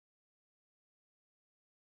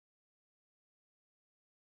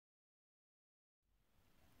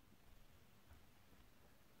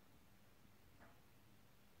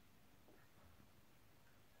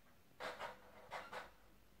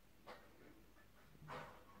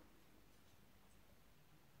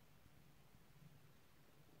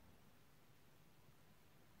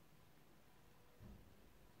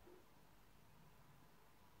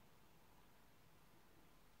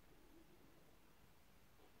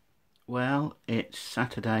Well, it's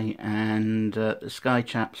Saturday and the Sky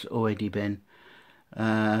Chap's already been.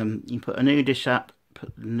 You put a new dish up,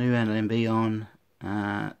 put the new LNB on,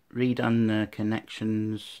 redone the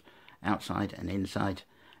connections outside and inside,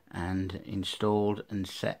 and installed and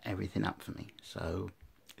set everything up for me. So,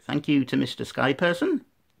 thank you to Mr. Sky Person.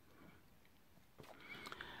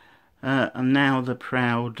 I'm now the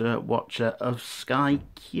proud watcher of Sky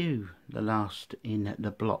Q, the last in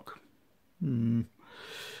the block.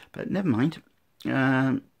 But never mind.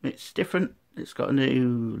 It's different. It's got a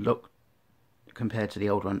new look compared to the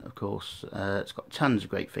old one, of course. It's got tons of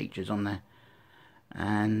great features on there.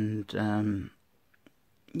 And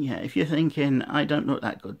yeah, if you're thinking, I don't look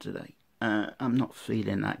that good today, I'm not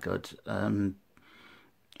feeling that good. I'm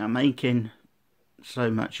making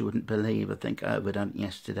so much you wouldn't believe. I think I overdone it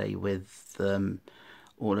yesterday with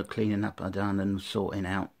all the cleaning up I done and sorting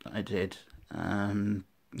out that I did. And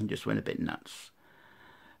just went a bit nuts.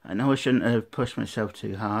 I know I shouldn't have pushed myself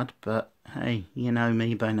too hard, but hey, you know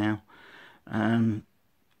me by now. I'm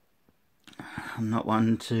not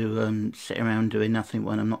one to sit around doing nothing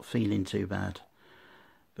when I'm not feeling too bad.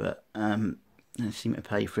 But I seem to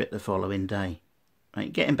pay for it the following day.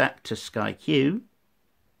 Right, getting back to Sky Q.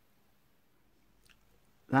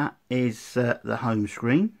 That is the home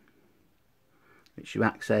screen, which you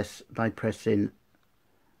access by pressing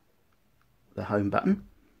the home button.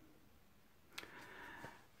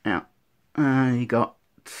 Now, you got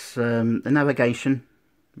the navigation,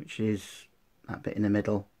 which is that bit in the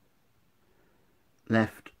middle.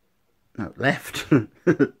 Left, left,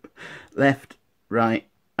 right,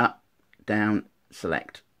 up, down,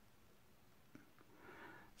 select.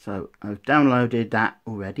 So I've downloaded that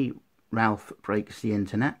already. Ralph Breaks the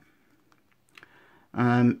Internet.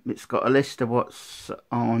 It's got a list of what's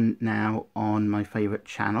on now on my favourite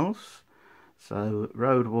channels. So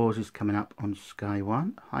Road Wars is coming up on Sky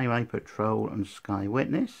One, Highway Patrol on Sky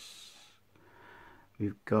Witness.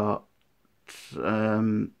 We've got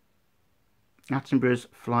Attenborough's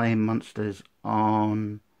Flying Monsters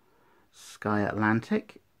on Sky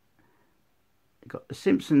Atlantic. We've got The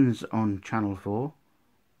Simpsons on Channel 4.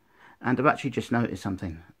 And I've actually just noticed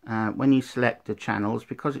something. When you select the channels,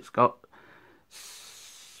 because it's got,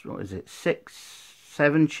 what is it,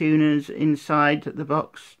 7 tuners inside the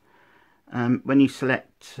box. When you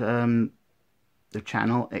select the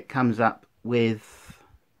channel, it comes up with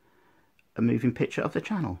a moving picture of the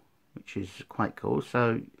channel, which is quite cool.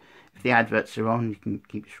 So if the adverts are on, you can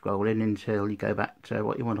keep scrolling until you go back to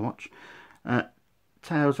what you want to watch.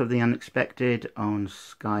 Tales of the Unexpected on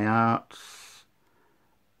Sky Arts.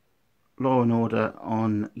 Law and Order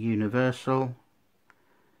on Universal.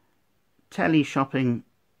 Telly Shopping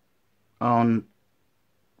on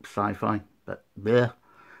Sci-Fi, but bleh.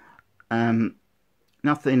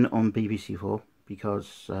 Nothing on BBC4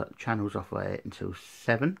 because channels operate until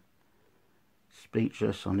 7.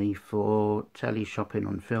 Speechless on E4. Telly Shopping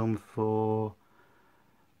on Film 4.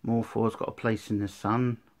 More 4's Got a Place in the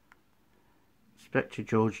Sun. Inspector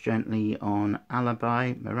George Gently on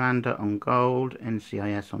Alibi. Miranda on Gold.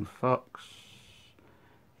 NCIS on Fox.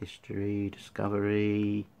 History,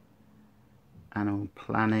 Discovery. Animal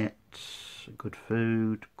Planet. Good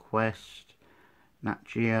Food. Quest. Nat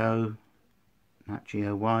Geo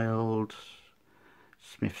Wild,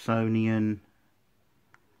 Smithsonian,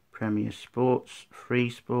 Premier Sports, Free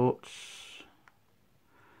Sports,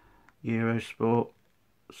 Eurosport,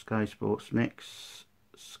 Sky Sports Mix,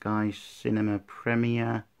 Sky Cinema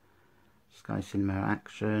Premier, Sky Cinema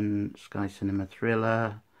Action, Sky Cinema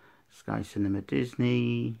Thriller, Sky Cinema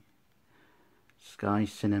Disney, Sky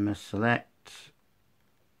Cinema Select,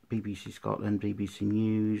 BBC Scotland, BBC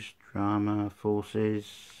News, Drama, Forces,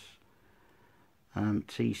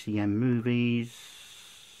 TCM Movies,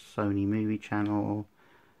 Sony Movie Channel,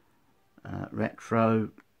 Retro,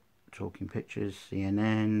 Talking Pictures,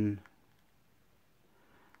 CNN,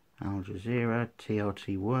 Al Jazeera,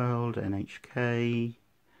 TLT World, NHK,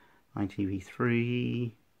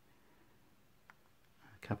 ITV3,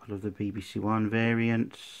 a couple of the BBC One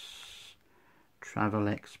variants, Travel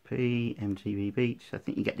XP, MTV Beats. I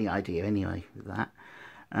think you get the idea anyway with that.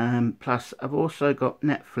 Plus, I've also got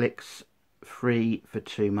Netflix free for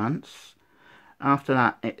 2 months. After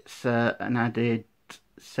that, it's an added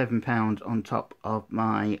 £7 on top of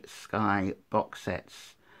my Sky box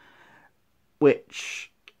sets,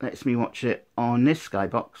 which lets me watch it on this Sky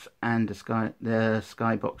box and the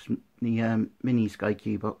Sky box, the mini Sky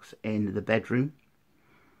Q box in the bedroom.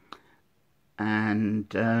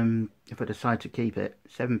 And if I decide to keep it,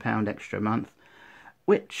 £7 extra a month,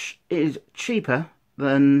 which is cheaper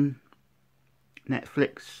than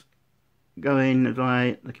Netflix going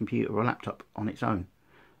via the computer or laptop on its own.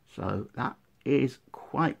 So that is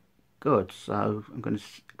quite good. So I'm going to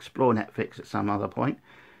explore Netflix at some other point.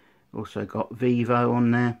 Also got Vivo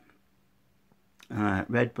on there,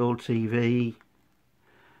 Red Bull TV,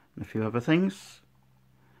 and a few other things.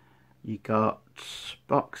 You got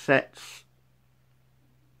box sets.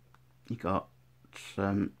 You got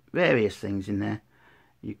some various things in there.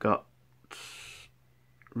 You got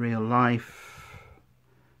real life,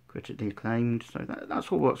 critically acclaimed. So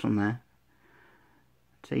that's all what's on there.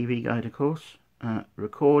 TV guide, of course.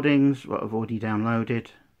 Recordings, what I've already downloaded.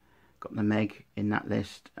 Got the Meg in that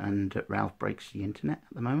list, and Ralph Breaks the Internet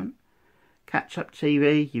at the moment. Catch Up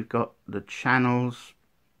TV, you've got the channels.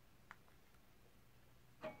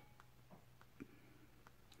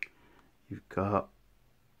 You've got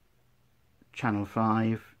Channel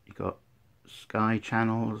 5, you've got Sky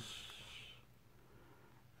channels,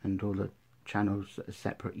 and all the channels that are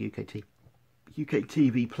separate. UK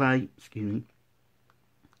TV Play, excuse me.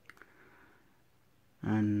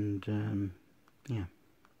 And yeah,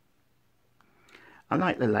 I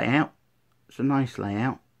like the layout. It's a nice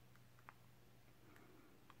layout.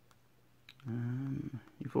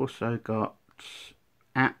 You've also got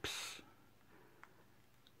apps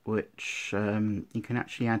which you can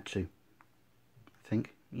actually add to, I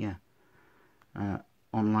think. Yeah,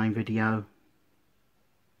 online video.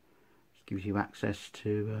 Just gives you access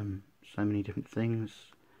to so many different things.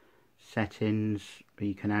 Settings where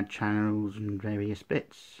you can add channels and various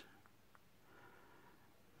bits.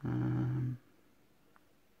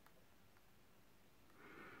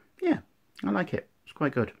 Yeah, I like it. It's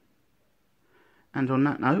quite good. And on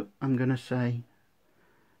that note, I'm going to say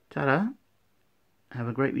ta-da. Have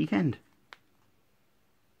a great weekend.